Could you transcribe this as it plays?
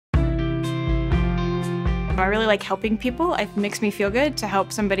I really like helping people. It makes me feel good to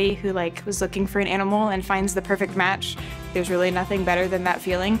help somebody who was looking for an animal and finds the perfect match. There's really nothing better than that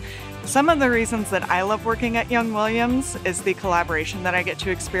feeling. Some of the reasons that I love working at Young Williams is the collaboration that I get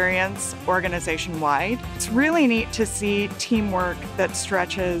to experience organization-wide. It's really neat to see teamwork that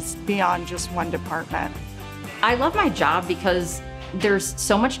stretches beyond just one department. I love my job because there's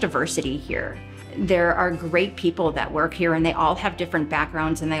so much diversity here. There are great people that work here, and they all have different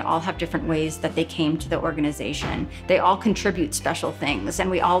backgrounds, and they all have different ways that they came to the organization. They all contribute special things,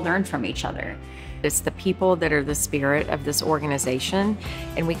 and we all learn from each other. It's the people that are the spirit of this organization,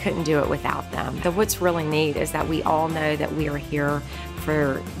 and we couldn't do it without them. What's really neat is that we all know that we are here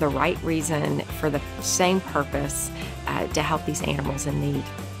for the right reason, for the same purpose, to help these animals in need.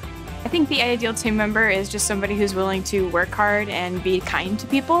 I think the ideal team member is just somebody who's willing to work hard and be kind to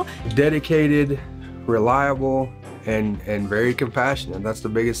people. Dedicated, reliable, and very compassionate. That's the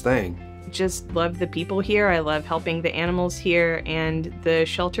biggest thing. Just love the people here. I love helping the animals here, and the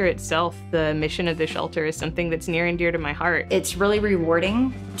shelter itself, the mission of the shelter is something that's near and dear to my heart. It's really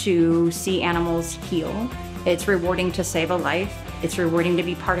rewarding to see animals heal. It's rewarding to save a life. It's rewarding to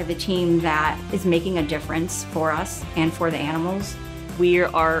be part of a team that is making a difference for us and for the animals. We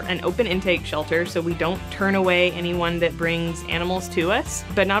are an open intake shelter, so we don't turn away anyone that brings animals to us.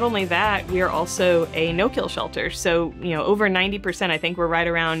 But not only that, we are also a no-kill shelter. So, over 90%, I think we're right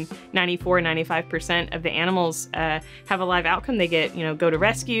around 94, 95% of the animals have a live outcome. They get, go to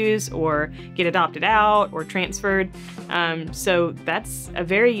rescues or get adopted out or transferred. So that's a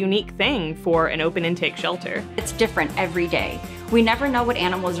very unique thing for an open intake shelter. It's different every day. We never know what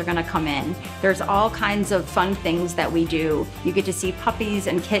animals are gonna come in. There's all kinds of fun things that we do. You get to see puppies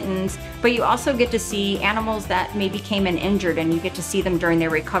and kittens, but you also get to see animals that maybe came in injured, and you get to see them during their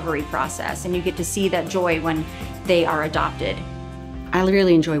recovery process, and you get to see that joy when they are adopted. I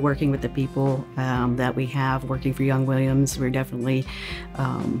really enjoy working with the people that we have working for Young Williams. We're definitely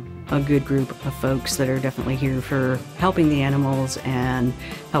a good group of folks that are definitely here for helping the animals and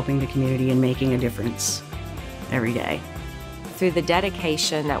helping the community and making a difference every day. Through the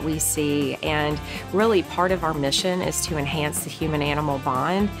dedication that we see, and really part of our mission is to enhance the human-animal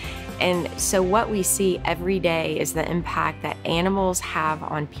bond. And so what we see every day is the impact that animals have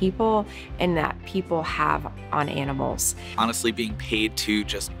on people and that people have on animals. Honestly, being paid to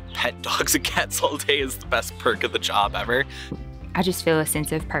just pet dogs and cats all day is the best perk of the job ever. I just feel a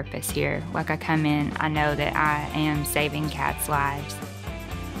sense of purpose here. Like, I come in, I know that I am saving cats' lives.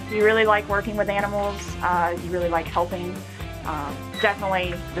 You really like working with animals, you really like helping.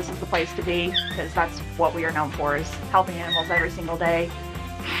 Definitely this is the place to be, because that's what we are known for, is helping animals every single day.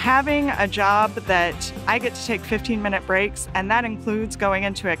 Having a job that I get to take 15-minute breaks, and that includes going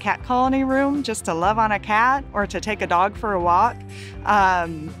into a cat colony room just to love on a cat or to take a dog for a walk,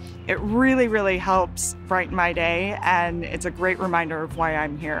 it really, really helps brighten my day, and it's a great reminder of why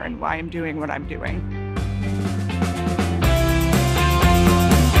I'm here and why I'm doing what I'm doing.